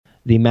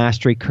the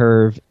mastery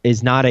curve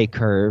is not a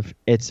curve.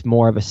 It's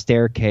more of a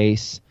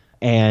staircase.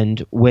 And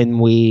when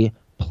we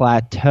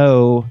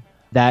plateau,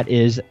 that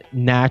is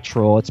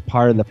natural. It's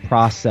part of the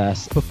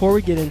process. Before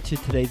we get into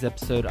today's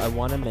episode, I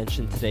want to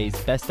mention today's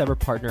best ever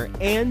partner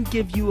and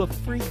give you a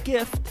free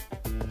gift.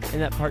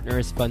 And that partner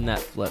is Fund That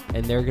Flip.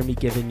 And they're going to be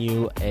giving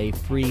you a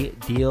free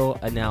deal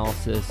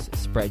analysis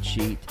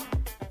spreadsheet.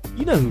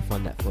 You know who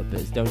Fund That Flip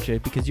is, don't you?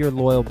 Because you're a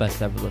loyal best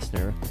ever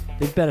listener.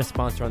 They've been a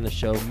sponsor on the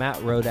show. Matt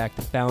Rodak,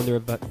 the founder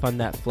of Fund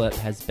That Flip,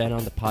 has been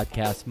on the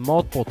podcast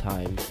multiple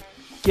times,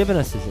 giving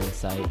us his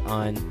insight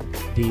on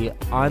the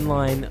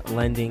online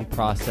lending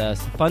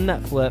process. Fund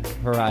That Flip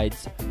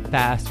provides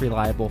fast,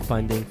 reliable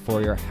funding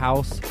for your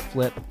house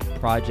flip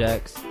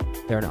projects.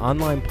 They're an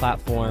online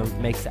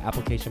platform, makes the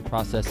application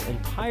process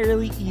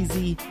entirely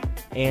easy,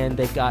 and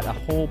they've got a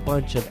whole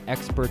bunch of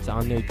experts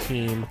on their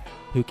team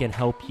who can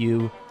help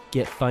you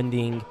get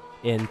funding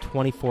in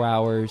 24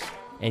 hours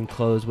and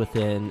close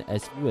within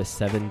as few as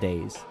 7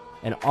 days.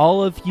 And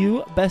all of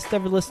you best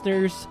ever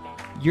listeners,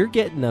 you're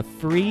getting a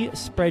free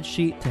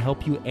spreadsheet to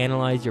help you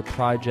analyze your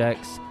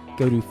projects.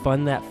 Go to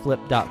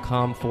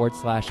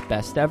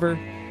fundthatflip.com/best ever.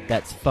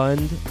 That's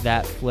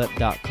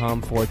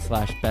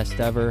fundthatflip.com/best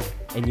ever.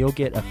 And you'll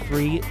get a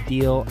free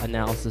deal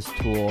analysis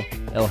tool.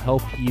 It'll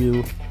help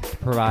you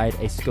provide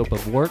a scope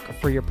of work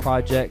for your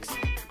projects,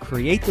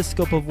 create the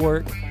scope of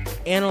work,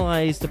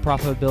 analyze the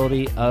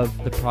profitability of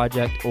the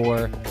project,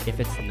 or if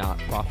it's not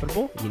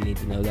profitable, you need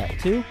to know that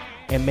too,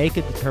 and make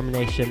a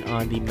determination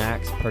on the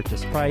max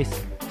purchase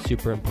price.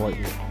 Super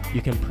important.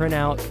 You can print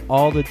out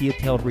all the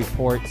detailed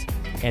reports,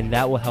 and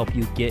that will help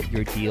you get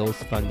your deals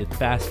funded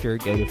faster.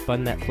 Go to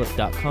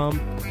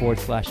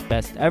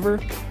fundthatflip.com/best ever.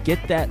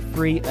 Get that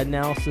free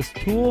analysis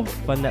tool,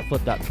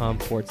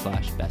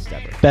 fundthatflip.com/best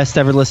ever. Best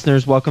ever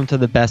listeners, welcome to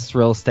the best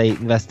real estate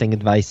investing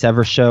advice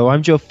ever show.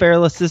 I'm Joe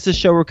Fairless. This is a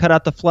show where we cut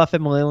out the fluff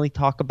and we'll only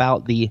talk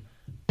about the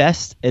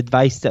best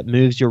advice that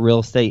moves your real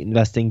estate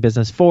investing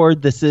business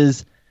forward. This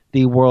is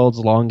the world's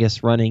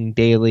longest running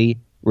daily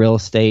real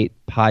estate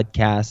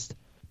podcast.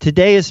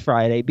 Today is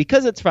Friday.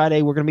 Because it's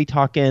Friday, we're going to be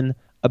talking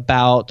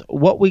about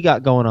what we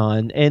got going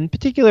on. In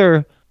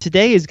particular,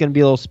 today is going to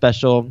be a little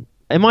special.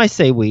 And when I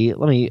say we,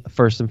 let me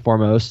first and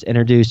foremost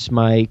introduce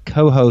my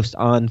co-host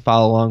on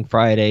Follow Along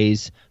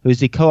Fridays, who's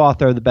the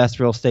co-author of the Best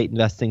Real Estate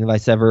Investing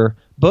Advice Ever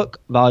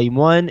book, Volume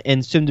 1,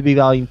 and soon to be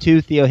Volume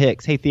 2, Theo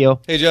Hicks. Hey, Theo.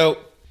 Hey, Joe.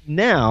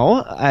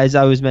 Now, as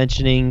I was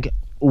mentioning,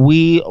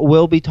 we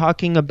will be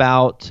talking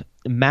about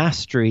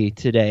mastery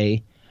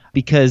today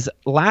because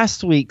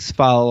last week's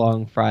Follow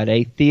Along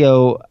Friday,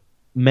 Theo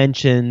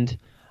mentioned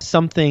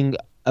something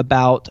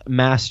about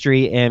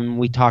mastery, and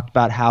we talked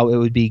about how it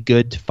would be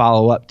good to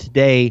follow up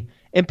today.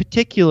 In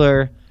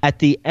particular, at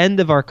the end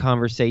of our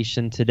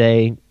conversation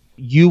today,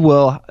 you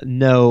will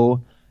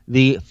know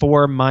the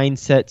 4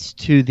 mindsets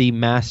to the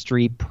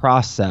mastery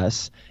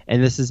process.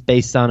 And this is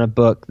based on a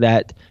book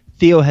that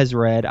Theo has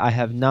read. I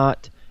have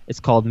not. It's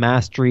called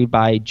Mastery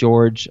by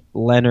George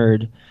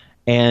Leonard.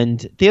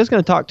 And Theo's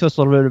going to talk to us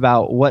a little bit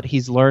about what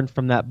he's learned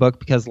from that book,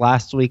 because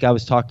last week I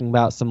was talking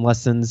about some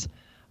lessons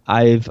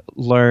I've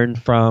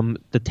learned from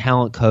the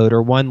Talent Code,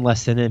 or one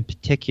lesson in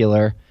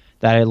particular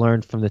that I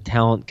learned from the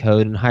Talent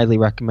Code, and highly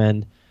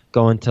recommend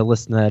going to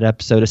listen to that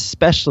episode,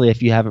 especially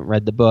if you haven't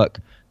read the book,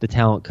 The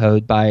Talent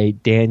Code by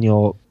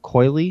Daniel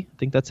Coyley. I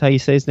think that's how you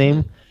say his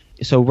name.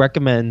 So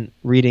recommend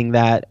reading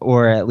that,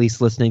 or at least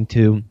listening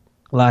to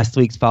last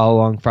week's Follow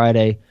Along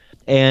Friday.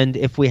 And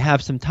if we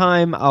have some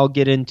time, I'll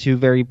get into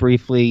very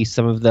briefly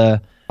some of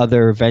the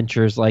other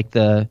ventures, like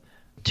the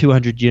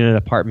 200-unit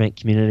apartment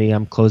community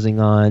I'm closing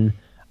on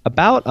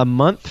about a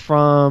month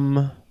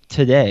from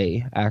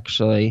today,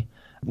 actually.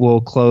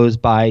 We'll close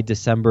by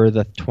December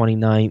the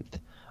 29th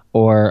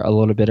or a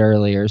little bit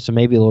earlier, so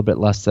maybe a little bit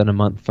less than a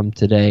month from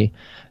today.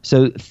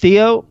 So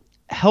Theo,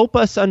 help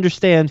us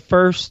understand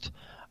first,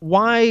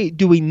 why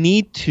do we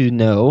need to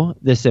know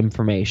this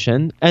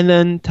information? And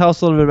then tell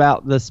us a little bit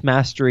about this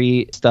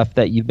mastery stuff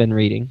that you've been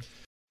reading.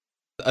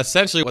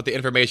 Essentially, what the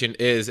information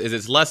is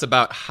it's less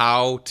about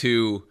how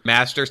to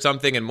master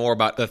something and more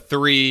about the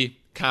 3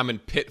 common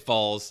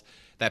pitfalls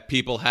that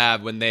people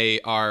have when they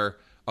are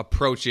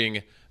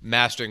approaching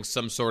mastering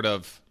some sort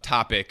of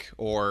topic,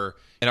 or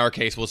in our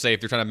case, we'll say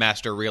if you're trying to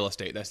master real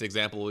estate, that's the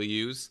example we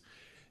use.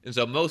 And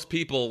so most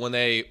people, when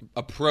they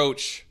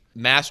approach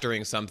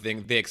mastering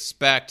something, they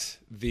expect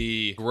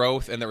the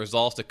growth and the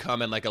results to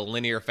come in like a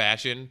linear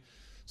fashion.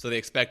 So they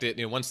expect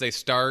it, once they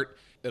start,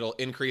 it'll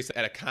increase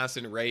at a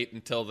constant rate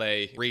until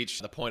they reach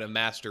the point of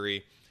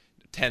mastery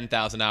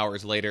 10,000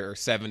 hours later or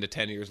 7 to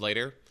 10 years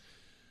later.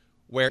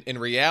 Where in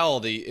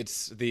reality,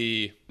 it's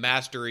the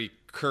mastery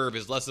curve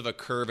is less of a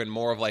curve and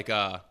more of like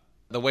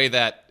the way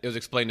that it was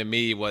explained to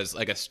me was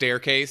like a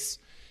staircase.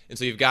 And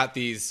so you've got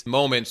these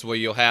moments where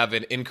you'll have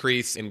an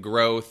increase in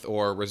growth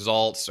or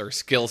results or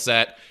skill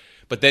set,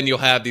 but then you'll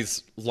have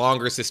these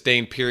longer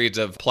sustained periods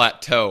of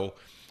plateau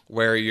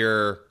where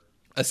you're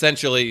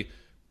essentially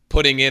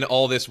putting in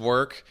all this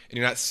work and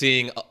you're not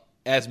seeing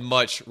as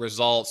much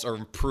results or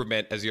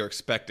improvement as you're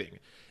expecting.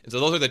 And so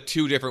those are the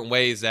two different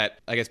ways that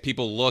I guess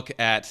people look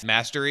at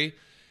mastery.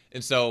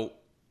 And so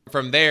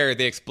from there,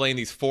 they explain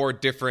these 4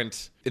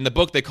 different, in the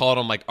book they called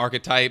them like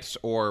archetypes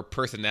or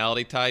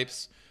personality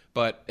types,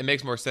 but it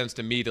makes more sense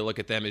to me to look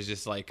at them as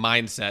just like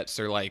mindsets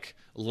or like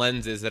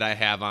lenses that I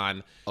have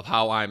on of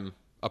how I'm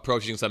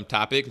approaching some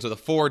topic. And so the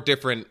 4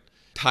 different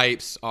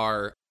types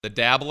are the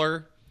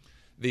dabbler,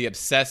 the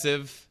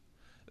obsessive,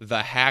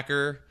 the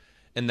hacker,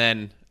 and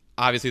then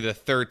obviously the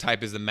third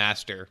type is the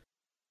master.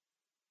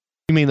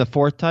 You mean the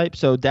 4th type?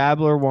 So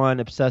dabbler 1,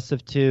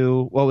 obsessive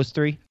 2, what was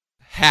 3?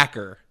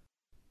 Hacker,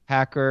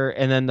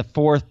 and then the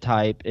 4th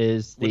type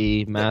is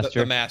the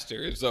master. The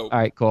master. So all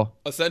right, cool.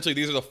 Essentially,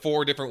 these are the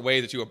 4 different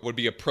ways that you would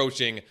be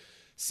approaching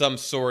some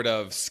sort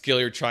of skill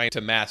you're trying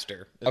to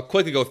master. I'll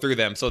quickly go through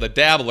them. So the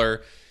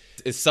dabbler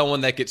is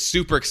someone that gets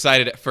super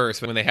excited at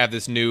first when they have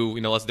this new,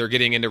 they're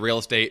getting into real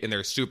estate and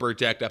they're super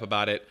jacked up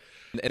about it.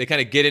 And they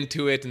kind of get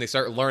into it and they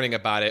start learning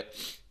about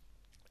it.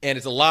 And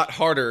it's a lot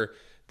harder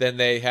than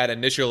they had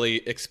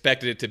initially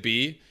expected it to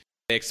be.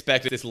 They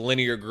expected this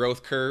linear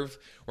growth curve,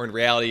 where in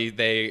reality,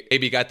 they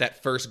maybe got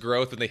that first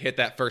growth and they hit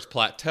that first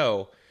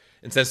plateau.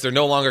 And since they're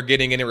no longer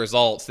getting any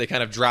results, they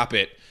kind of drop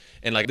it.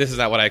 And like, this is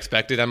not what I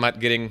expected. I'm not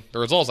getting the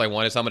results I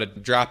wanted, so I'm going to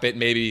drop it,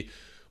 maybe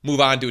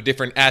move on to a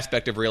different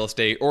aspect of real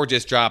estate, or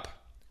just drop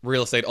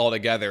real estate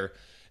altogether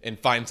and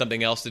find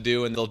something else to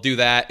do. And they'll do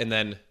that, and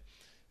then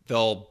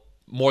they'll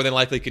more than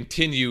likely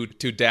continue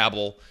to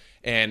dabble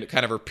and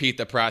kind of repeat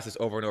the process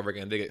over and over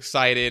again. They get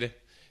excited,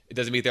 it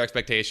doesn't meet their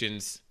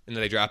expectations, and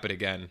then they drop it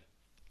again.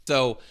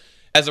 So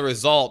as a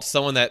result,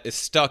 someone that is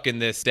stuck in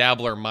this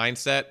dabbler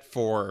mindset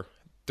for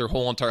their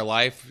whole entire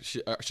life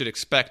should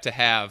expect to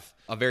have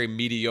a very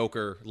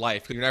mediocre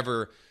life. You're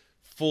never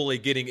fully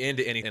getting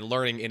into any and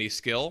learning any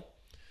skill.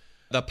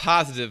 The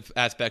positive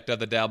aspect of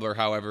the dabbler,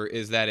 however,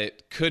 is that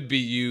it could be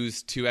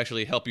used to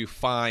actually help you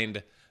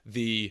find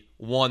the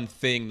one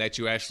thing that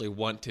you actually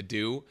want to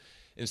do.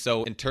 And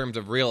so in terms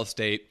of real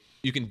estate,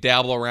 you can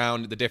dabble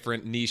around the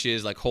different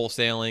niches like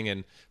wholesaling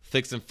and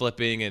fix and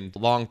flipping and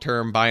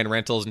long-term buying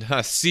rentals and kind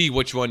of see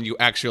which one you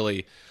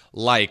actually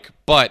like.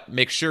 But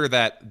make sure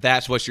that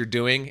that's what you're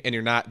doing and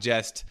you're not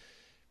just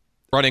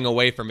running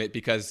away from it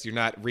because you're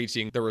not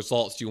reaching the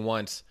results you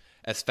want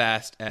as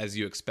fast as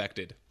you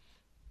expected.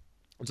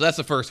 So that's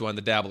the first one,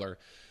 the dabbler.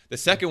 The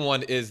second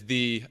one is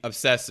the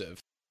obsessive.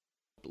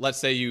 Let's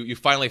say you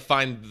finally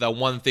find the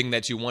one thing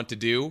that you want to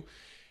do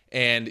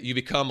and you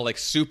become like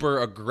super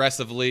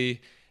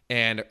aggressively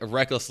and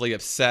recklessly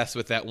obsessed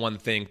with that one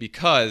thing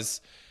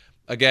because,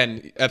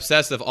 again,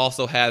 obsessive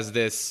also has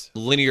this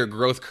linear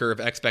growth curve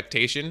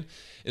expectation.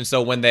 And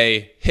so when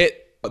they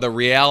hit the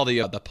reality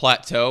of the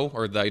plateau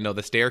or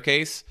the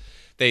staircase,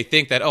 they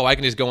think that, I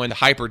can just go into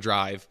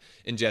hyperdrive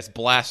and just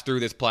blast through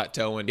this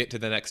plateau and get to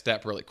the next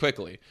step really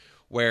quickly.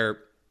 Where,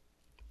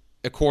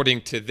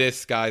 according to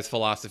this guy's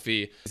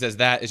philosophy, he says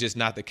that is just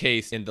not the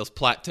case. And those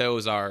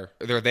plateaus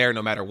they're there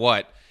no matter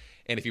what.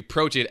 And if you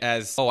approach it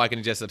as, I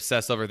can just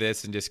obsess over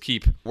this and just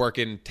keep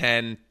working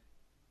 10,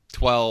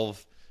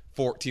 12,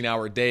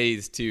 14-hour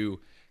days to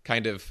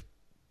kind of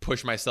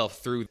push myself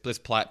through this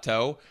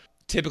plateau,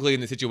 typically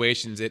in the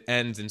situations, it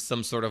ends in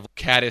some sort of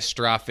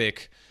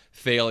catastrophic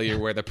failure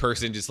where the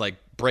person just like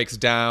breaks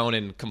down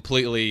and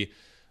completely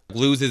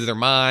loses their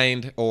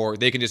mind, or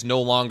they can just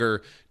no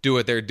longer do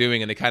what they're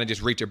doing and they kind of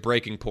just reach a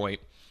breaking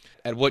point.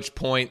 At which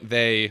point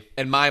they,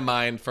 in my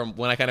mind, from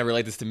when I kind of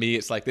relate this to me,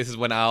 it's like this is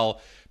when I'll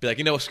be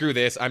like, screw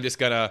this. I'm just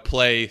going to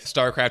play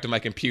StarCraft on my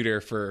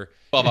computer for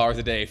 12 hours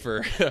a day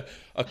for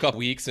a couple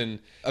weeks. And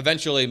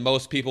eventually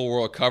most people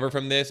will recover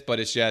from this, but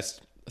it's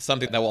just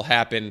something that will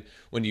happen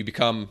when you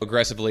become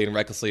aggressively and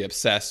recklessly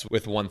obsessed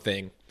with one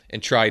thing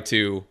and try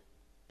to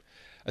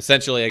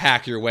essentially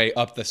hack your way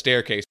up the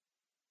staircase.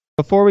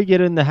 Before we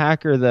get into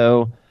hacker,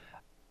 though,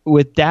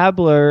 with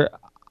dabbler,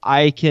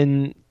 I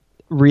can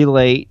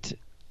relate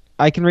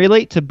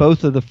to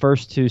both of the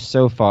first two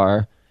so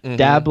far. Mm-hmm.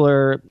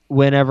 Dabbler,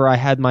 whenever I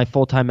had my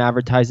full-time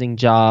advertising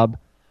job,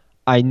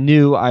 I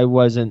knew I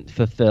wasn't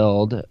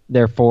fulfilled.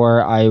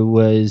 Therefore, I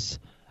was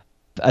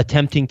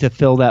attempting to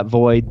fill that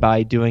void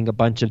by doing a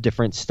bunch of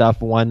different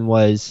stuff. One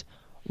was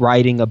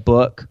writing a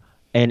book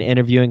and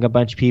interviewing a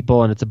bunch of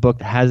people, and it's a book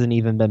that hasn't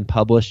even been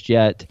published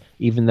yet,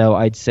 even though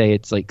I'd say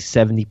it's like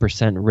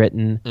 70%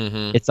 written.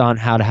 Mm-hmm. It's on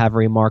how to have a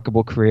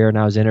remarkable career, and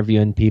I was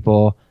interviewing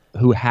people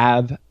who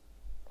have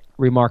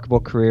remarkable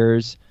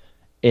careers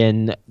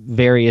in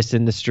various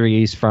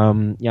industries,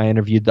 from I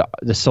interviewed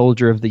the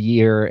soldier of the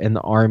year in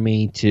the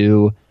Army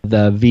to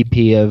the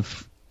VP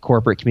of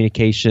corporate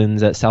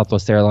communications at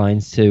Southwest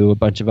Airlines to a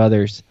bunch of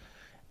others.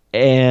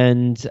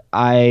 And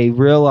I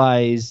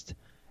realized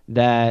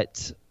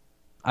that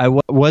I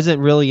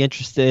wasn't really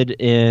interested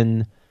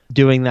in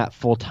doing that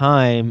full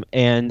time,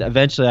 and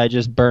eventually I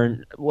just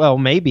burned. Well,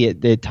 maybe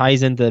it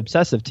ties into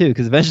obsessive too,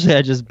 because eventually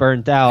I just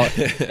burnt out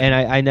and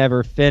I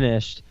never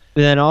finished.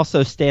 But then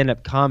also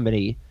stand-up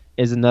comedy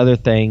is another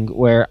thing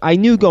where I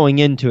knew going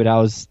into it I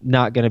was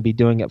not going to be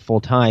doing it full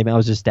time. I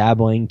was just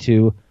dabbling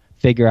to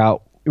figure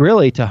out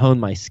really to hone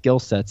my skill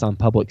sets on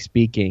public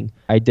speaking.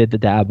 I did the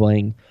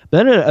dabbling.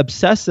 But then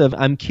obsessive,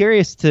 I'm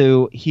curious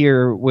to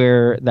hear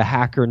where the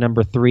hacker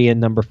number 3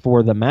 and number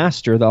 4, the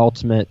master, the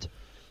ultimate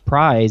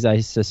prize,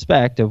 I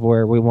suspect, of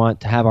where we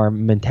want to have our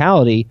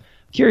mentality.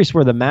 I'm curious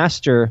where the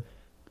master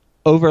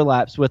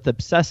overlaps with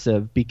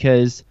obsessive,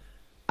 because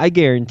I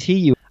guarantee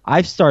you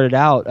I've started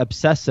out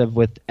obsessive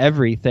with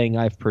everything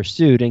I've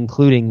pursued,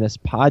 including this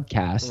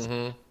podcast.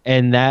 Mm-hmm.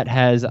 And that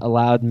has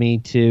allowed me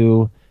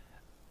to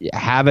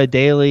have a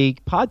daily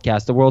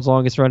podcast, the world's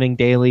longest running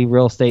daily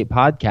real estate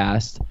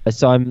podcast.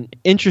 So I'm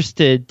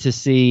interested to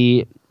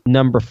see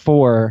number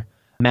 4,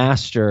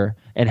 master,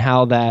 and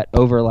how that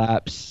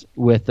overlaps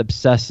with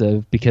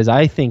obsessive, because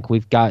I think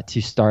we've got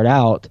to start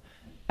out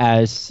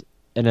as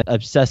an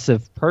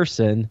obsessive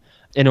person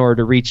in order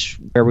to reach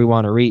where we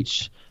want to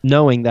reach,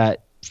 knowing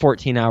that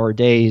 14-hour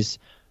days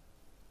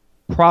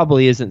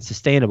probably isn't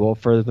sustainable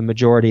for the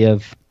majority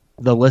of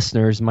the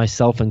listeners,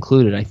 myself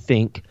included, I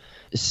think.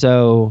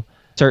 So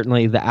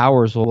certainly the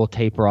hours will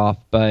taper off,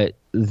 but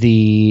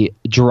the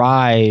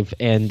drive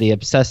and the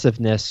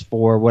obsessiveness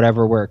for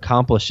whatever we're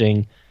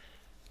accomplishing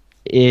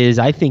is,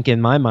 I think, in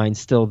my mind,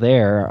 still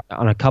there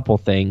on a couple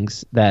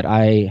things that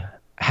I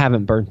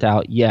haven't burnt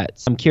out yet.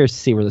 So I'm curious to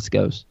see where this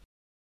goes.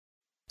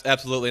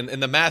 Absolutely.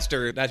 And the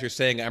master, as you're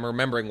saying, I'm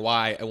remembering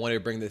why I wanted to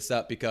bring this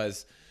up,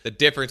 because the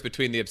difference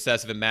between the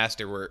obsessive and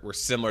master were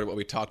similar to what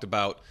we talked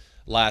about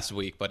last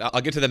week. But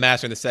I'll get to the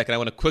master in a second. I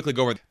want to quickly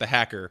go over the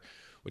hacker,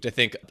 which I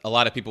think a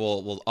lot of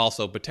people will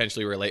also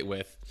potentially relate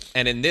with.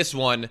 And in this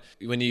one,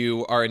 when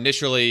you are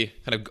initially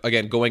kind of,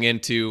 again, going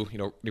into,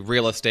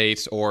 real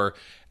estate, or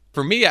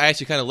for me, I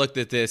actually kind of looked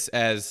at this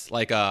as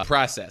like a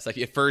process. Like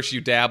at first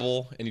you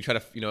dabble and you try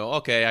to,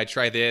 okay, I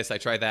try this, I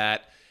try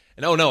that.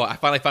 And oh no, I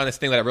finally found this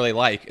thing that I really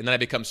like. And then I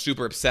become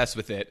super obsessed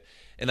with it.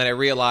 And then I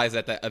realize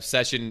that the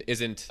obsession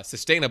isn't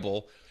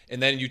sustainable.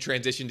 And then you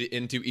transition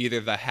into either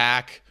the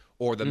hack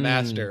or the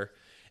master.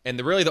 And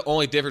really the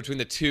only difference between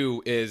the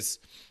two is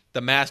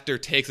the master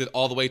takes it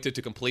all the way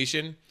to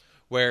completion,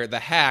 where the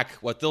hack,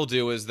 what they'll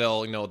do is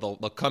they'll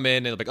come in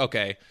and they'll be like,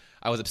 okay,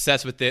 I was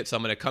obsessed with it, so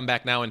I'm going to come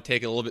back now and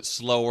take it a little bit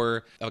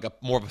slower, like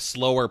more of a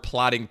slower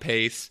plotting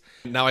pace.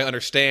 Now I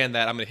understand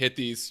that I'm going to hit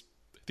these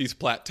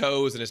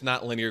plateaus and it's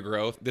not linear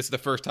growth. This is the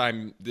first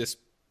time this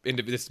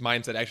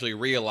mindset actually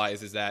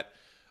realizes that,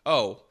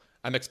 oh,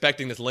 I'm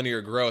expecting this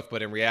linear growth,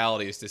 but in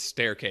reality it's this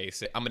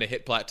staircase. I'm going to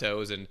hit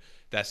plateaus, and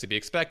that's to be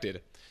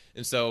expected.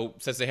 And so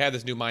since they have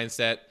this new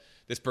mindset,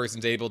 this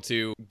person's able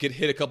to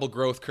hit a couple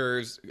growth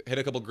curves, hit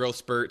a couple growth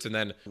spurts, and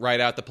then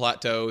ride out the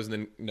plateaus,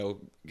 and then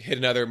hit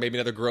maybe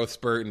another growth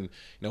spurt, and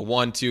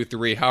 1, 2,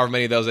 3, however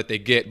many of those that they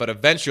get. But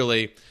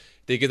eventually,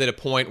 they get to the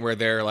point where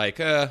they're like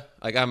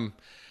I'm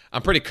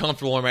pretty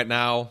comfortable right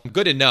now. I'm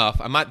good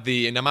enough. I'm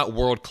not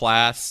world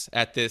class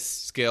at this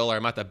skill, or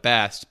I'm not the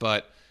best,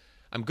 but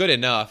I'm good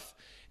enough,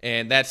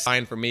 and that's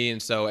fine for me.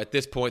 And so at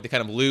this point, they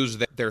kind of lose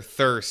their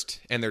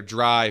thirst and their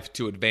drive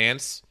to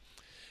advance.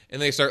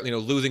 And they start,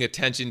 losing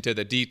attention to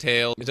the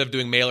detail. Instead of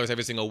doing mailers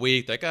every single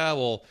week, like, I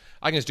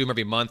can just do them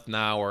every month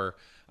now, or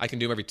I can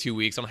do them every 2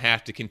 weeks. I don't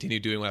have to continue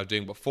doing what I was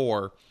doing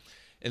before.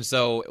 And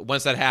so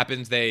once that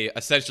happens, they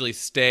essentially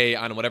stay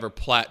on whatever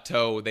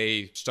plateau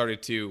they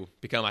started to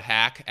become a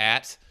hack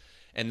at.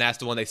 And that's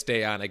the one they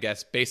stay on, I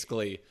guess,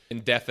 basically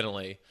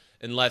indefinitely,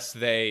 unless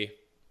they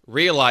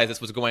realize that's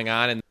what's going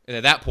on. And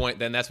at that point,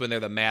 then that's when they're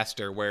the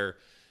master, where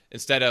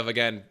instead of,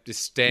 again,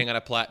 just staying on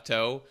a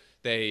plateau,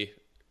 they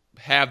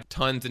have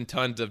tons and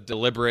tons of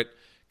deliberate,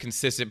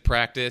 consistent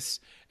practice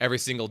every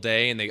single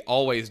day, and they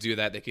always do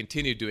that. They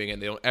continue doing it,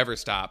 and they don't ever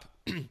stop,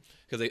 because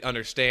they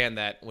understand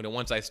that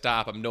once I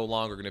stop, I'm no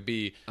longer going to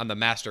be on the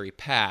mastery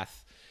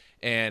path.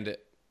 And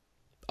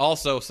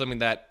also something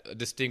that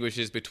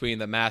distinguishes between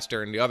the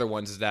master and the other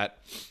ones is that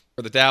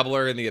for the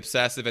dabbler and the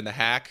obsessive and the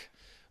hack,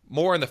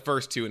 more in the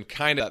first two, and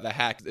kind of the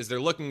hack, is they're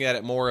looking at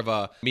it more of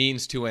a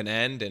means to an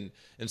end, and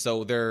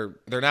so they're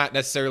not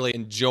necessarily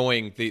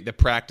enjoying the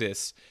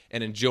practice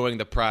and enjoying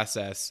the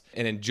process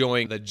and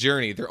enjoying the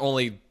journey. They're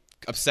only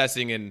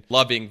obsessing and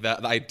loving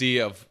the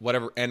idea of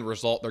whatever end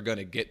result they're going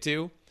to get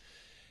to.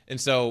 And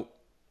so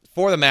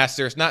for the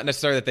master, it's not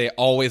necessarily that they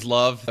always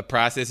love the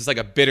process. It's like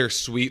a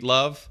bittersweet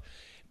love,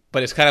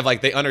 but it's kind of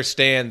like they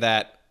understand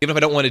that even if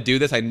I don't want to do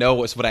this, I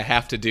know it's what I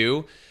have to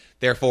do.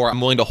 Therefore,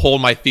 I'm willing to hold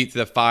my feet to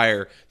the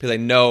fire because I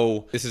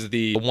know this is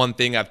the one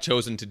thing I've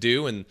chosen to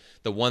do and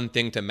the one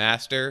thing to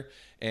master.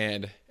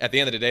 And at the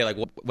end of the day, like,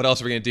 what else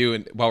are we going to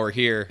do while we're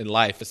here in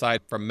life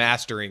aside from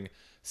mastering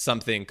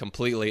something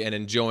completely and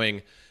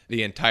enjoying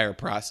the entire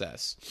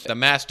process? The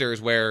master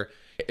is where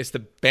it's the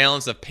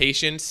balance of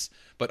patience,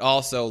 but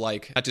also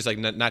like not just like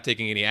not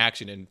taking any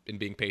action and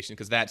being patient,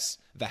 because that's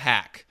the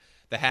hack.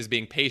 The hack is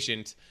being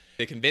patient.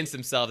 They convince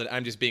themselves that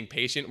I'm just being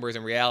patient, whereas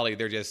in reality,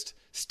 they're just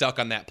stuck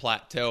on that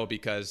plateau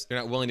because they're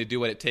not willing to do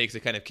what it takes to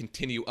kind of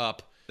continue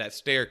up that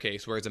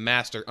staircase. Whereas a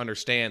master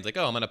understands, like,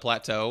 oh, I'm on a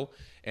plateau,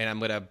 and I'm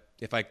gonna,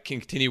 if I can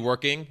continue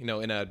working,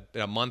 in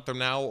a month from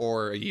now,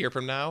 or a year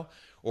from now,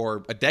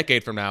 or a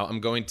decade from now,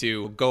 I'm going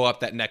to go up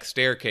that next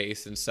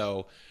staircase. And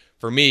so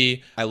For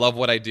me, I love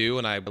what I do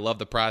and I love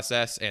the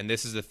process, and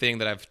this is the thing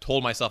that I've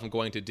told myself I'm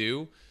going to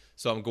do,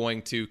 so I'm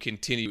going to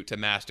continue to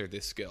master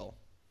this skill.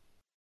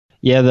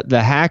 Yeah,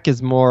 the hack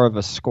is more of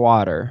a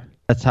squatter.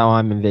 That's how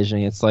I'm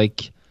envisioning it. It's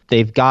like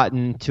they've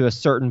gotten to a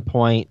certain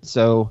point,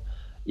 so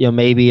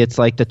maybe it's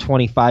like the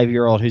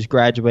 25-year-old who's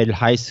graduated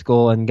high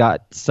school and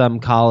got some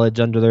college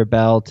under their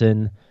belt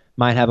and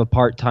might have a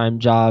part-time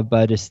job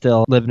but is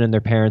still living in their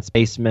parents'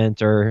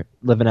 basement or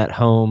living at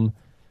home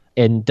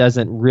and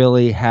doesn't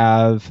really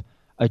have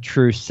a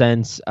true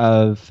sense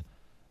of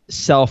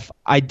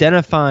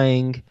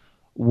self-identifying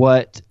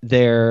what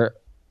they're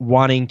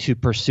wanting to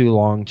pursue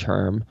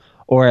long-term,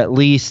 or at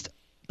least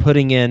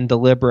putting in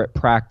deliberate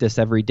practice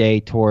every day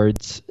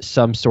towards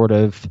some sort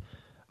of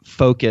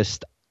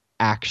focused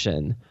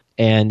action.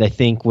 And I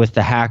think with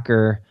the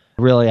hacker,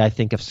 really I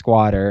think of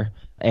squatter,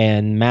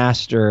 and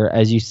master,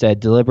 as you said,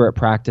 deliberate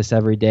practice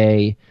every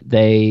day.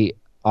 They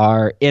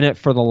are in it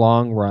for the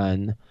long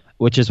run,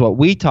 which is what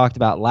we talked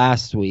about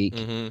last week,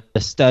 the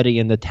study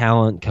and the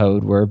talent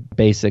code, where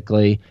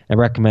basically, I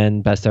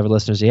recommend best ever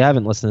listeners, if you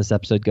haven't listened to this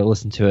episode, go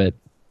listen to it.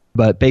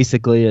 But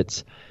basically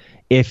it's,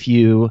 if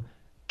you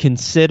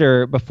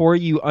consider, before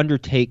you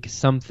undertake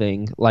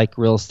something like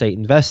real estate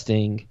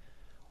investing,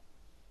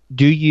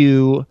 do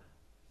you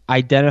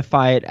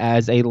identify it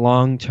as a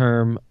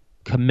long-term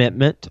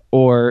commitment,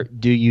 or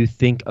do you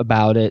think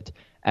about it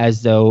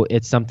as though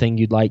it's something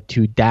you'd like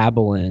to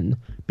dabble in?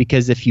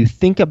 Because if you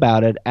think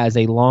about it as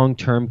a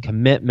long-term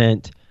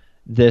commitment,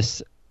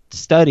 this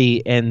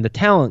study and the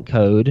talent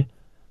code,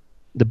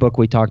 the book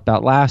we talked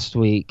about last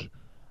week,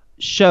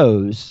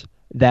 shows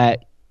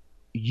that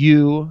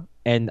you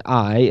and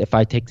I, if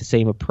I take the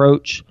same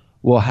approach,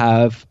 will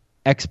have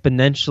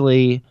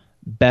exponentially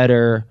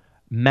better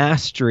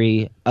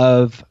mastery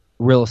of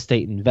real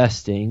estate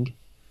investing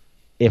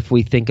if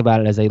we think about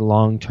it as a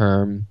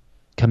long-term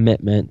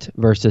commitment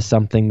versus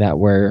something that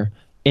we're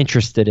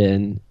interested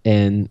in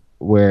and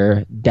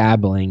we're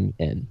dabbling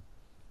in.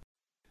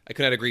 I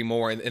couldn't agree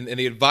more. And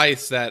the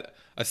advice that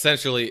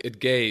essentially it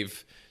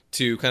gave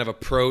to kind of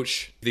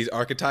approach these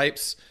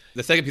archetypes,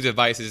 the second piece of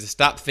advice is to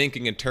stop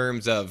thinking in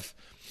terms of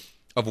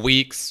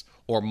weeks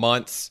or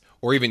months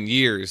or even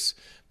years,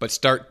 but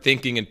start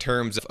thinking in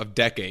terms of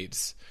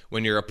decades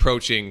when you're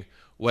approaching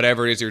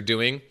whatever it is you're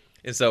doing.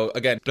 And so,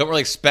 again, don't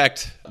really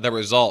expect the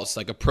results.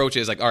 Like, approach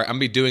it as like, all right, I'm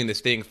going to be doing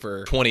this thing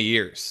for 20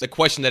 years. The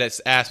question that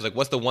it's asked was like,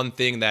 what's the one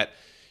thing that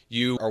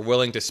you are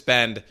willing to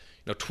spend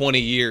 20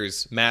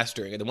 years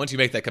mastering? And then once you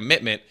make that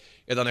commitment,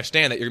 you'll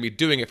understand that you're going to be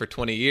doing it for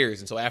 20 years.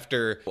 And so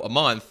after a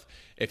month,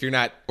 if you're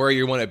not where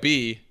you want to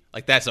be,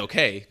 like, that's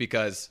okay,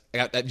 because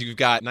you've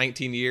got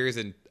 19 years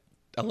and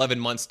 11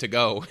 months to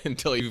go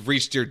until you've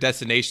reached your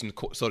destination,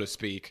 so to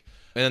speak.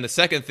 And then the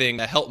second thing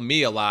that helped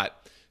me a lot,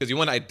 because you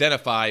want to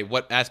identify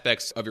what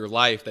aspects of your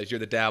life that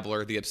you're the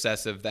dabbler, the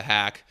obsessive, the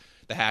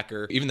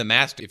hacker, even the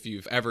master, if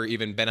you've ever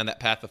even been on that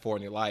path before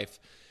in your life.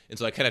 And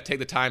so I kind of take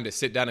the time to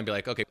sit down and be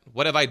like, okay,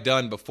 what have I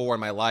done before in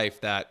my life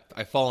that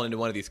I've fallen into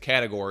one of these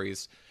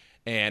categories,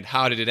 and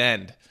how did it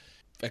end?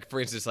 Like,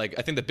 for instance, like,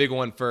 I think the big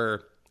one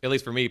for, at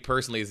least for me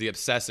personally, is the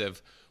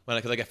obsessive.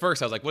 Because like at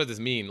first I was like, what does this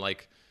mean?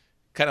 Like,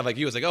 kind of like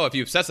you was like, oh, if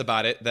you obsess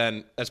about it,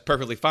 then that's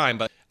perfectly fine.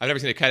 But I've never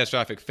seen a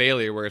catastrophic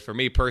failure, whereas for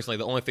me personally,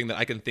 the only thing that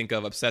I can think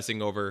of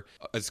obsessing over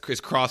is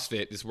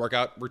CrossFit, this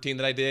workout routine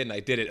that I did, and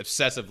I did it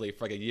obsessively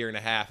for like a year and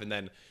a half, and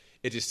then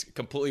it just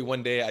completely,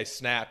 one day I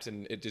snapped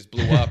and it just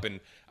blew up, and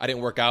I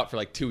didn't work out for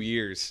like 2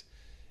 years.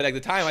 And at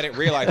the time, I didn't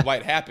realize why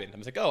it happened. I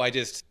was like, oh, I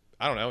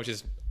don't know, it's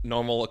just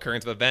normal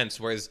occurrence of events,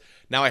 whereas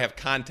now I have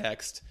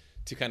context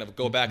to kind of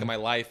go back in my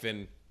life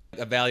and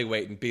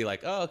evaluate and be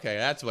like, oh, okay,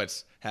 that's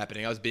what's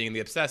happening. I was being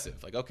the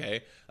obsessive. Like,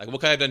 okay, like, what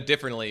could I have done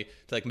differently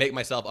to like make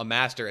myself a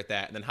master at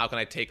that? And then how can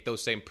I take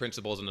those same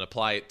principles and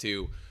apply it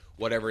to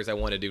whatever it is I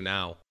want to do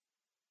now?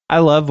 I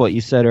love what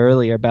you said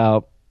earlier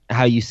about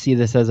how you see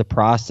this as a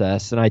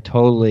process, and I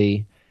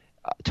totally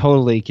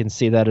can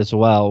see that as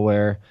well,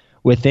 where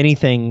with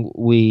anything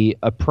we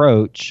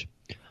approach,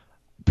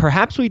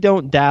 perhaps we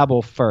don't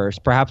dabble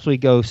first, perhaps we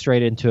go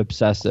straight into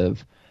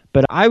obsessive.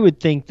 But I would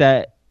think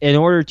that in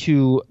order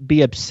to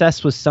be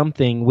obsessed with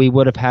something, we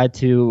would have had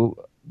to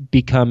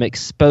become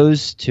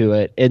exposed to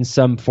it in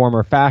some form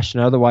or fashion.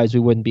 Otherwise, we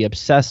wouldn't be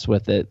obsessed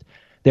with it.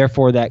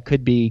 Therefore, that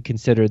could be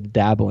considered the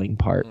dabbling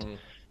part.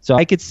 So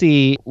I could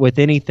see with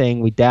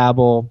anything we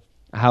dabble,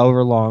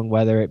 however long,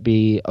 whether it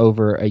be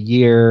over a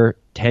year,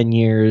 10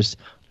 years,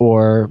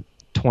 or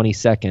 20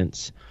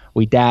 seconds.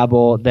 We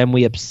dabble, then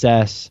we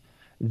obsess,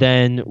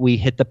 then we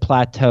hit the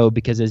plateau,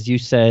 because as you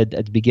said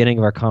at the beginning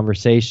of our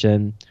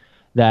conversation,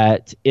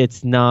 that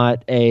it's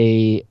not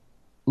a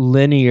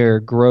linear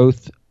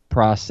growth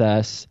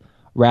process,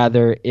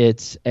 rather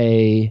it's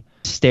a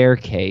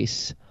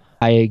staircase.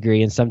 I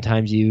agree, and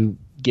sometimes you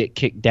get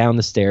kicked down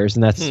the stairs,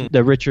 and that's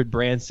the Richard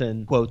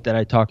Branson quote that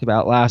I talked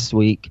about last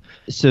week.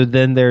 So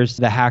then there's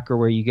the hacker,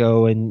 where you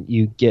go and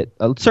you get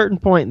a certain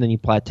point, and then you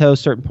plateau,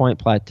 certain point,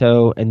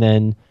 plateau, and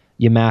then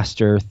you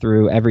master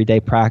through everyday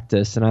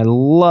practice. And I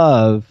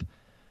love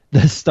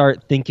to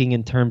start thinking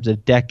in terms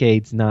of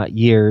decades, not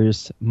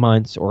years,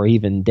 months, or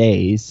even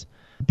days,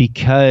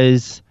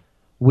 because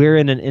we're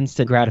in an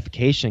instant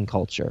gratification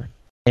culture.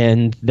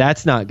 And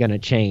that's not going to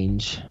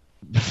change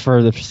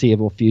for the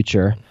foreseeable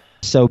future.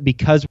 So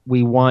because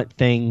we want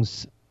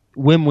things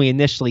when we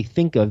initially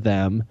think of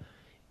them,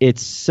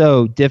 it's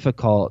so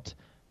difficult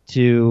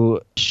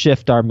to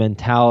shift our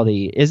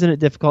mentality. Isn't it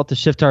difficult to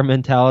shift our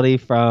mentality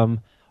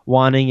from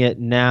wanting it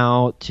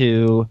now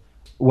to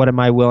what am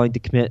I willing to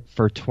commit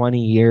for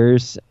 20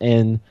 years?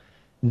 And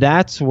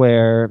that's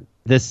where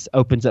this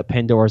opens up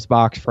Pandora's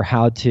box for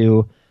how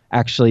to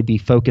actually be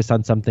focused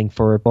on something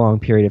for a long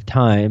period of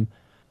time.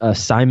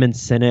 Simon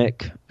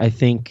Sinek, I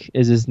think,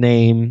 is his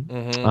name,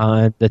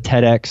 on the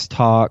TEDx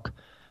talk.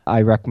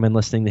 I recommend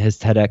listening to his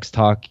TEDx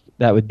talk.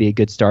 That would be a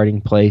good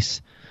starting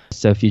place.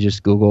 So if you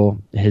just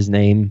Google his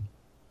name,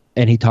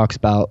 and he talks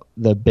about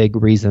the big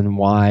reason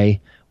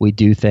why we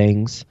do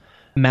things,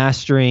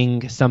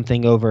 mastering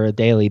something over a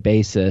daily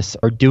basis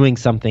or doing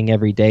something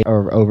every day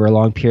or over a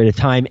long period of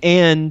time,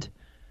 and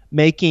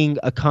making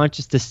a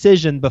conscious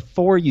decision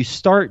before you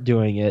start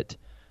doing it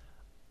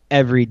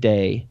every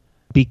day,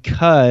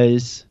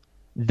 because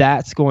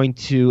that's going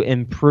to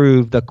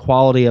improve the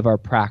quality of our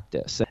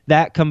practice.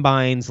 That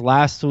combines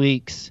last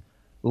week's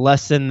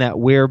lesson that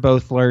we're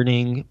both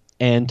learning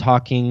and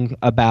talking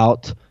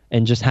about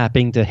and just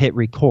happening to hit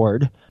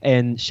record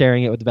and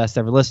sharing it with the best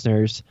ever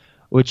listeners,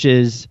 which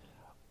is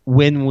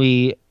when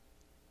we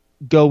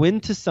go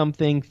into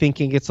something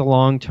thinking it's a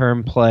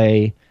long-term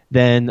play,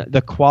 then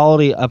the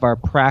quality of our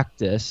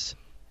practice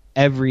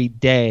every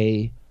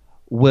day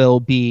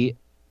will be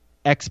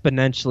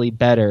exponentially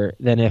better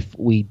than if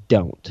we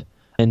don't.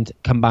 And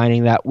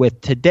combining that with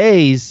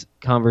today's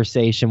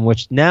conversation,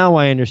 which now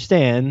I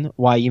understand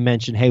why you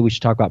mentioned, hey, we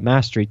should talk about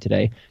mastery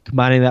today.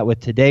 Combining that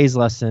with today's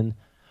lesson,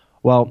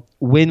 well,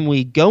 when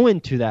we go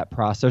into that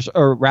process,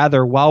 or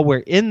rather while we're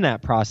in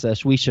that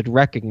process, we should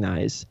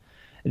recognize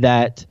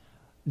that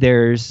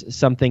there's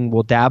something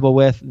we'll dabble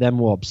with, then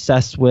we'll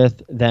obsess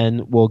with,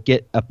 then we'll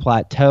get a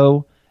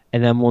plateau,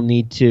 and then we'll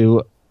need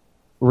to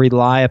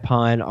rely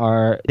upon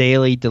our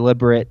daily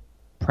deliberate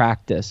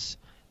practice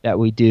that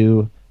we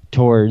do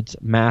towards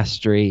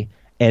mastery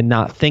and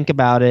not think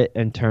about it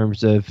in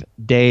terms of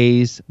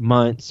days,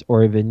 months,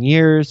 or even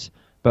years,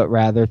 but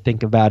rather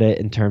think about it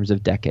in terms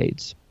of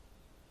decades.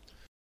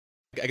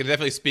 I can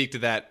definitely speak to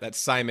that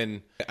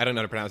Simon, I don't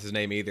know how to pronounce his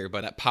name either,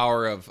 but that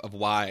power of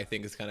why, I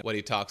think, is kind of what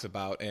he talks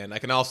about. And I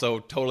can also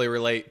totally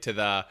relate to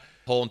the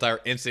whole entire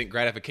instant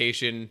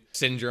gratification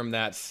syndrome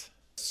that's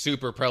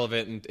super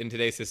prevalent in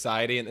today's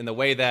society. And the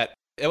way that,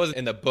 it wasn't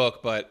in the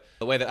book, but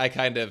the way that I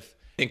kind of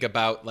think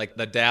about like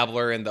the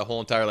dabbler and the whole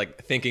entire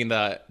like thinking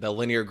the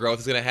linear growth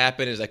is going to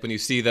happen is like when you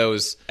see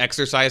those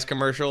exercise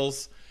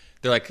commercials,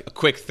 they're like a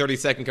quick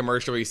 30-second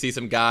commercial where you see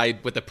some guy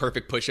with the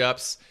perfect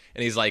push-ups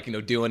and he's like,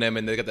 doing them,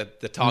 and they got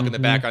the talk in the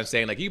background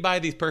saying like, you buy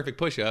these perfect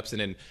push-ups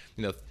and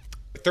in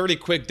 30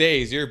 quick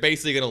days, you're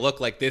basically going to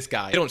look like this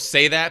guy. They don't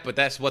say that, but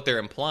that's what they're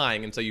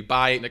implying. And so you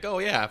buy it and like, oh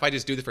yeah, if I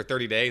just do this for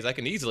 30 days, I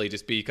can easily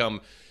just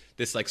become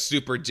this like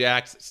super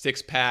jacked,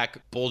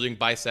 six-pack, bulging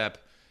bicep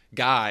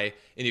guy.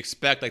 And you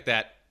expect like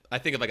that. I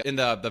think of like in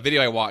the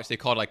video I watched, they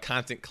called it like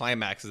constant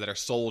climaxes that are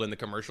sold in the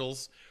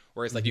commercials.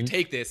 Whereas like you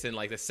take this and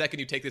like the second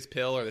you take this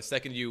pill or the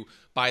second you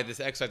buy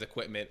this exercise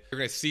equipment, you're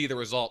going to see the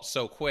results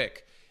so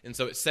quick. And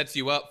so it sets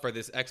you up for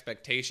this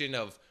expectation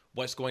of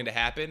what's going to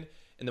happen.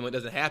 And then when it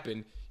doesn't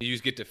happen, you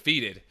just get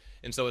defeated.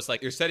 And so it's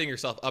like you're setting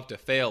yourself up to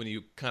fail when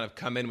you kind of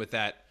come in with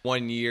that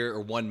 1 year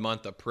or 1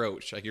 month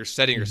approach. Like you're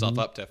setting yourself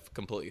up to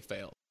completely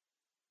fail.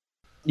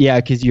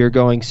 Yeah, because you're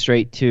going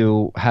straight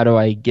to how do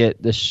I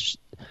get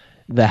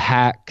the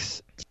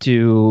hacks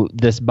to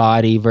this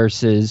body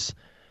versus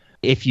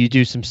if you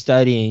do some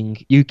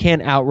studying, you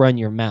can't outrun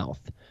your mouth.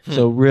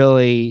 So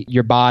really,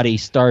 your body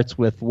starts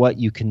with what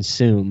you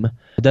consume.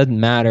 It doesn't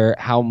matter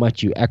how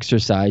much you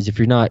exercise. If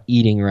you're not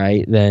eating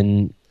right,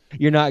 then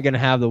you're not going to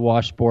have the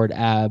washboard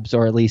abs,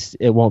 or at least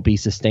it won't be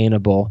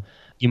sustainable.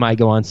 You might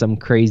go on some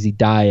crazy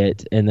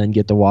diet and then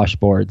get the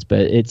washboards, but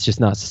it's just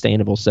not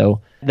sustainable.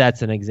 So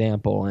that's an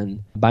example.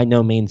 And by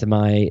no means am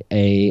I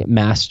a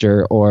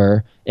master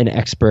or an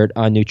expert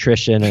on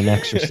nutrition and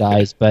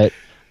exercise, but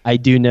I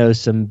do know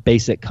some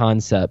basic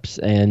concepts.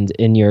 And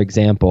in your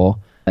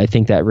example, I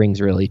think that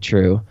rings really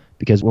true,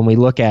 because when we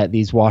look at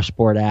these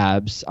washboard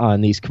abs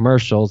on these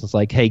commercials, it's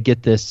like, hey,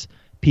 get this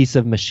piece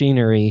of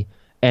machinery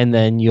and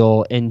then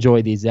you'll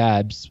enjoy these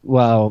abs.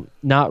 Well,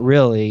 not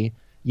really.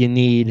 You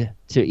need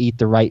to eat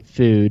the right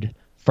food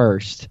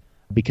first,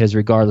 because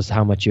regardless of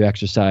how much you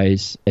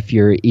exercise, if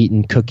you're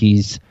eating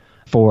cookies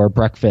for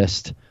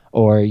breakfast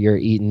or you're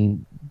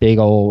eating big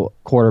old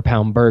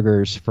quarter-pound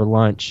burgers for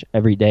lunch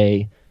every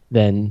day,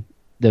 then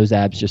those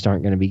abs just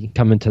aren't going to be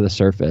coming to the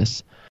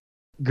surface.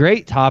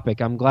 Great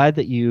topic. I'm glad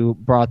that you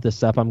brought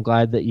this up. I'm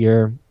glad that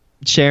you're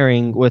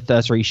sharing with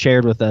us, or you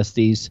shared with us,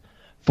 these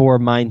 4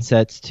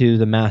 mindsets to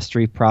the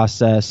mastery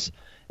process.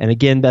 And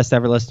again, best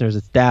ever listeners,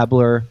 it's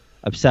dabbler,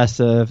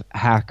 obsessive,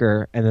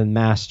 hacker, and then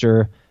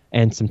master,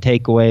 and some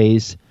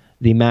takeaways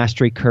the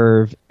mastery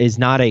curve is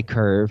not a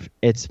curve,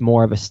 it's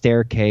more of a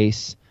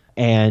staircase.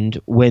 And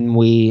when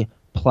we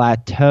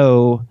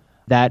plateau,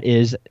 that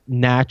is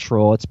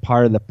natural. It's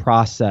part of the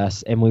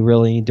process. And we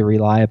really need to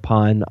rely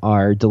upon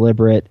our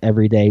deliberate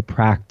everyday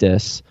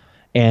practice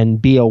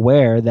and be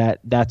aware that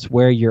that's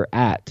where you're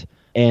at.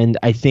 And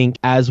I think,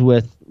 as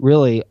with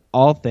really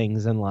all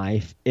things in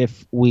life,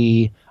 if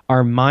we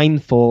are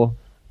mindful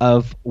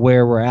of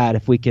where we're at,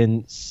 if we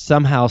can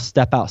somehow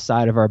step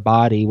outside of our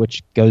body,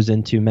 which goes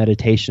into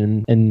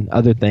meditation and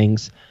other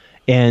things,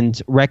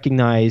 and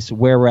recognize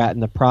where we're at in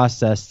the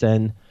process,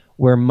 then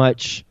we're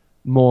much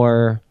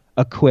more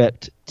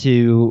equipped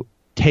to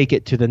take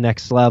it to the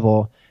next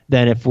level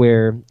than if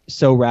we're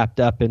so wrapped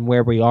up in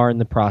where we are in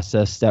the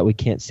process that we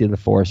can't see the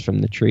forest from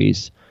the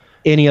trees.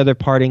 Any other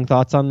parting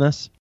thoughts on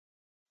this?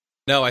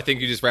 No, I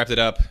think you just wrapped it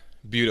up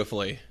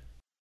beautifully.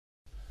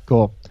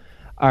 Cool.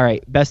 All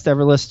right, Best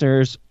Ever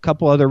listeners, a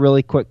couple other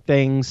really quick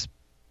things.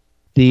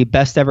 The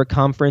Best Ever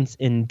Conference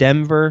in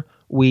Denver,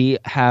 we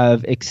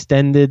have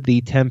extended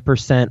the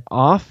 10%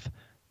 off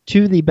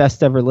to the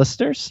Best Ever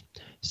listeners.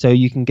 So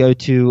you can go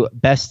to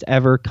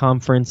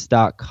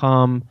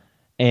besteverconference.com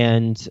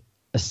and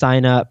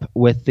sign up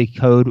with the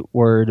code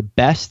word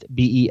BEST,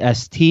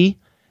 B-E-S-T,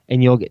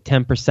 and you'll get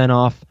 10%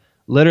 off.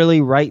 Literally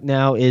right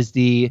now is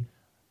the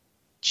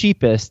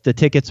cheapest the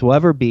tickets will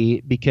ever be,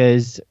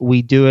 because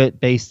we do it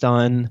based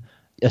on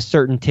a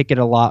certain ticket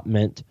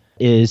allotment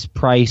is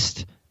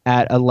priced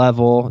at a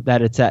level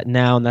that it's at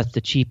now, and that's the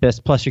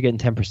cheapest. Plus, you're getting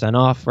 10%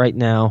 off right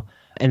now.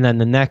 And then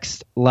the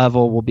next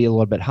level will be a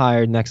little bit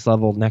higher. Next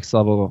level,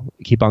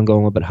 keep on going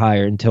a little bit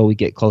higher until we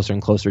get closer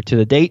and closer to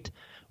the date,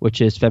 which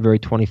is February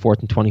 24th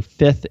and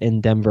 25th in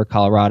Denver,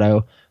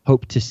 Colorado.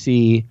 Hope to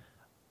see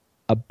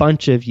a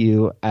bunch of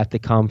you at the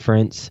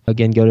conference.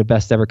 Again, go to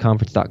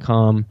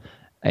besteverconference.com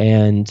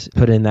and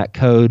put in that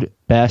code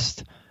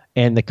BEST.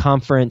 And the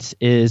conference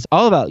is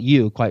all about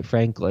you, quite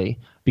frankly,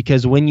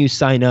 because when you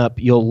sign up,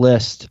 you'll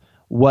list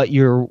what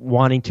you're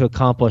wanting to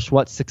accomplish,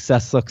 what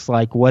success looks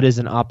like, what is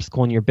an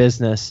obstacle in your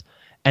business.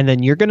 And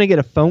then you're going to get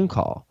a phone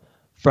call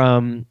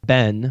from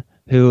Ben,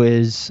 who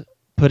is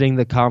putting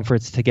the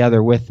conference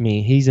together with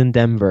me. He's in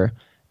Denver,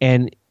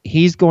 and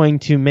he's going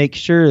to make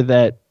sure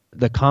that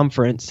the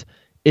conference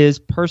is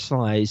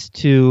personalized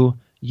to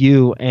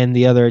you and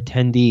the other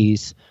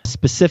attendees.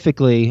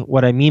 Specifically,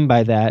 what I mean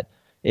by that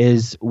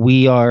is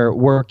we are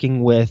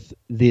working with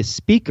the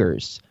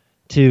speakers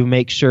to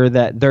make sure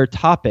that their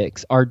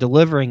topics are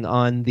delivering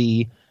on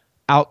the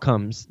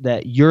outcomes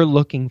that you're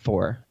looking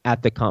for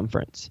at the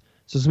conference.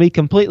 So it's going to be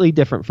completely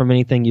different from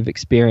anything you've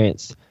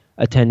experienced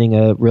attending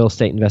a real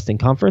estate investing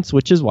conference,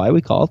 which is why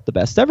we call it the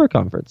Best Ever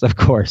Conference, of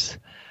course.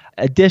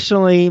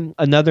 Additionally,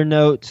 another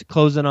note,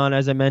 closing on,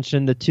 as I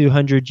mentioned, the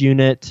 200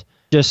 unit,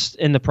 just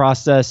in the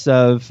process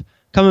of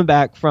coming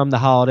back from the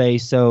holiday,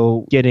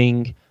 so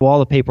all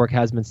the paperwork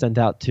has been sent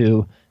out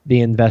to the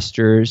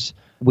investors.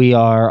 We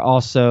are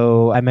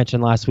also, I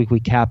mentioned last week, we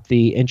capped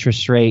the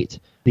interest rate,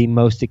 the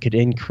most it could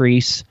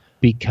increase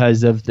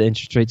because of the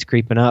interest rates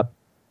creeping up.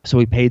 So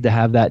we paid to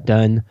have that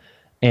done,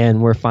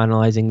 and we're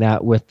finalizing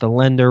that with the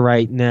lender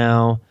right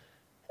now.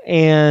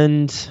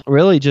 And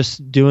really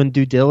just doing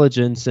due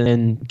diligence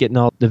and getting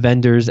all the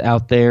vendors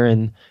out there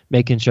and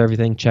making sure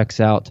everything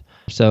checks out.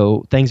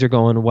 So things are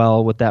going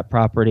well with that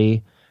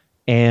property.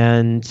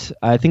 And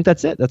I think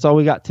that's it. That's all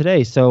we got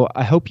today. So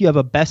I hope you have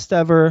a best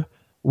ever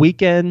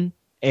weekend,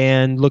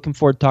 and looking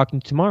forward to talking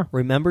to you tomorrow.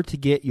 Remember to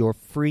get your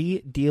free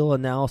deal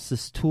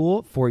analysis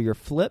tool for your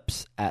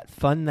flips at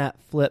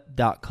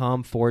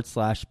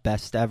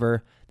fundthatflip.com/best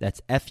ever. That's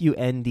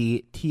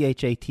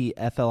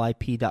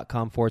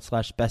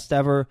fundthatflip.com/best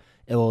ever.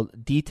 It will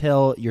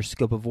detail your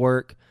scope of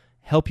work,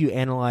 help you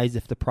analyze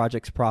if the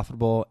project's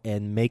profitable,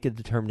 and make a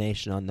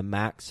determination on the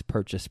max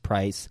purchase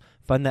price.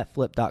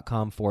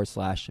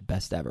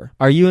 fundthatflip.com/best ever.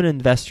 Are you an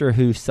investor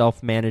who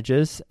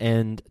self-manages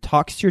and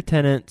talks to your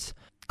tenants,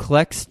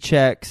 collects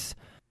checks,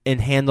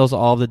 and handles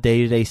all the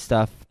day-to-day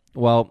stuff?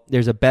 Well,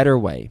 there's a better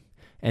way,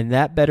 and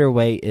that better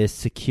way is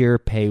Secure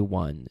Pay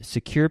One.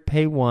 Secure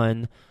Pay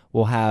One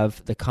will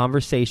have the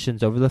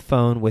conversations over the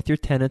phone with your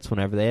tenants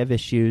whenever they have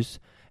issues,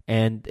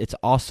 and it's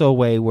also a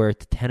way where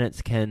the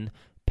tenants can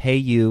pay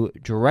you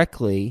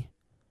directly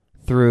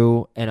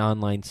through an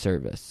online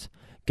service.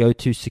 Go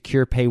to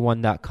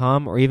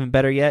securepay1.com, or even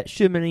better yet,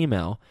 shoot them an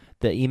email.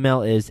 The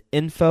email is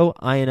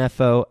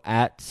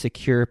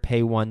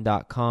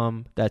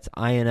info@securepay1.com. That's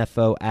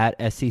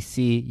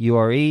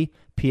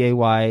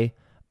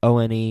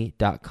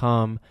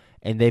info@securepayone.com.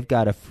 And they've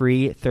got a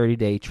free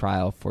 30-day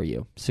trial for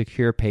you.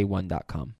 Securepay1.com.